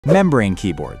Membrane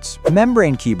keyboards.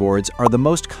 Membrane keyboards are the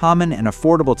most common and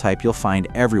affordable type you'll find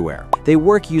everywhere. They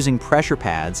work using pressure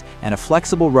pads and a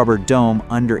flexible rubber dome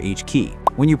under each key.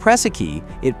 When you press a key,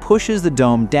 it pushes the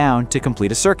dome down to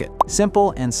complete a circuit.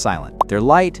 Simple and silent. They're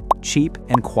light, cheap,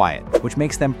 and quiet, which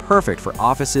makes them perfect for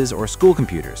offices or school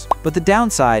computers. But the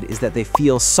downside is that they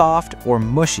feel soft or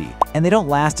mushy, and they don't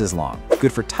last as long.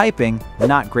 Good for typing,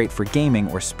 not great for gaming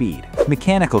or speed.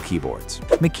 Mechanical keyboards.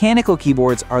 Mechanical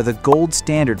keyboards are the gold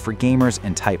standard for gamers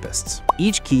and typists.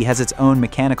 Each key has its own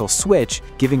mechanical switch,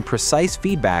 giving precise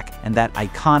feedback and that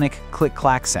iconic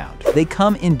click-clack sound. They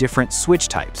come in different switch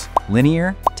types: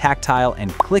 linear, tactile,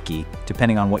 and clicky,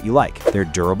 depending on what you like. They're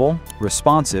durable,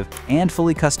 responsive, and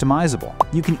fully customizable.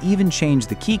 You can even change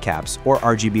the keycaps or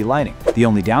RGB lighting. The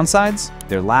only downsides?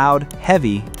 They're loud,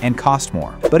 heavy, and cost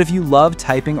more. But if you love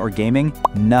typing or gaming,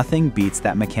 nothing beats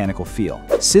that mechanical feel.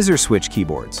 Scissor switch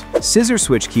keyboards. Scissor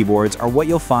switch keyboards are what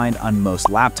you'll find on most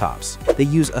laptops. They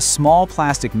use a small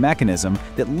plastic mechanism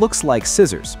that looks like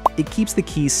scissors. It keeps the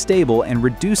keys stable and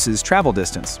reduces travel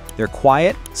distance. They're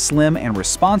quiet, slim, and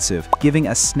responsive, giving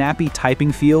a snappy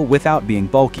typing feel without being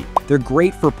bulky. They're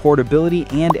great for portability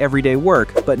and everyday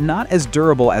work, but not as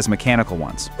durable as mechanical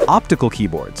ones. Optical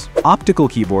keyboards. Optical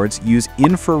keyboards use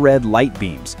infrared light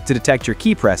beams to detect your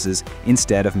key presses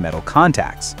instead of metal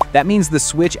contacts. That means the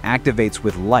switch activates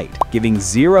with light, giving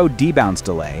zero debounce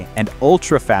delay and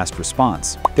ultra-fast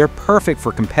response. They're perfect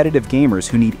for competitive gamers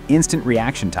who need instant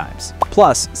reaction times.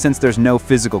 Plus, since there's no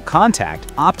physical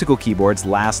contact, optical keyboards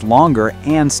last longer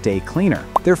and stay cleaner.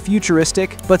 They're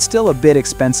futuristic, but still a bit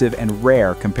expensive and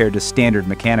rare compared to standard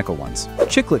mechanical ones.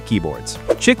 Chicklet keyboards.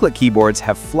 Chicklet keyboards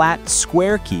have flat,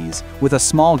 square keys with a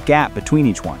small gap between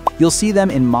each one. You'll see them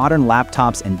in modern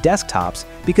laptops and desktops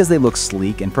because they look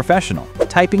sleek and professional.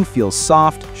 Typing feels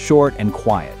soft, short, and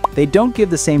quiet. They don't give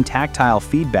the same tactile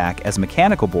feedback as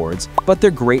mechanical boards, but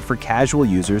they're great for casual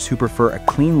users who prefer a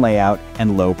clean layout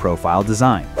and low-profile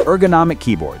design. Ergonomic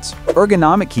keyboards.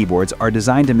 Ergonomic keyboards are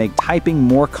designed to make typing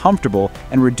more comfortable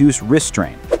and reduce wrist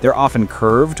strain. They're often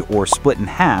curved or split in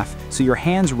half, so your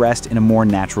hands rest in a more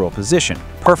natural position.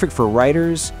 Perfect for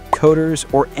writers,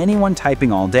 coders, or anyone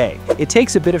typing all day. It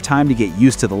takes a bit of time to get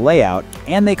used to the layout,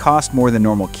 and they cost more than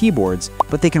normal keyboards,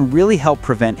 but they can really help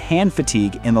prevent hand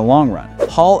fatigue in the long run.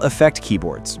 Hall effect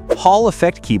keyboards. Hall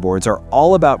effect keyboards are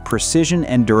all about precision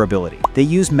and durability. They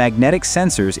use magnetic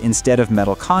sensors instead of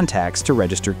metal contacts to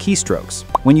register keystrokes.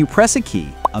 When you press a key,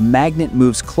 a magnet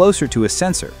moves closer to a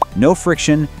sensor. No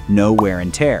friction, no wear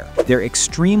and tear. They're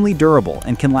extremely durable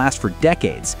and can last for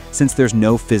decades since there's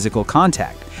no physical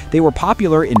contact. They were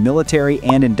popular in military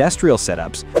and industrial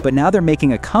setups, but now they're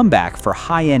making a comeback for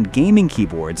high-end gaming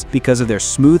keyboards because of their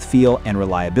smooth feel and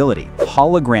reliability.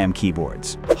 Hologram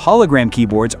keyboards. Hologram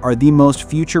keyboards are the most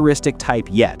futuristic type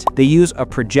yet. They use a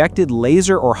projected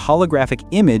laser or holographic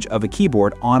image of a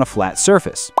keyboard on a flat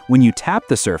surface. When you tap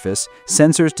the surface,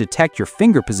 sensors detect your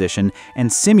finger position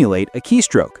and simulate a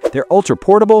keystroke. They're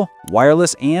ultra-portable,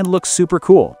 wireless, and look super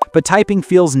cool. But typing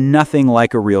feels nothing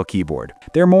like a real keyboard.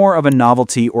 They're more of a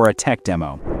novelty or a tech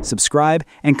demo. Subscribe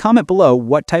and comment below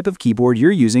what type of keyboard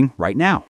you're using right now.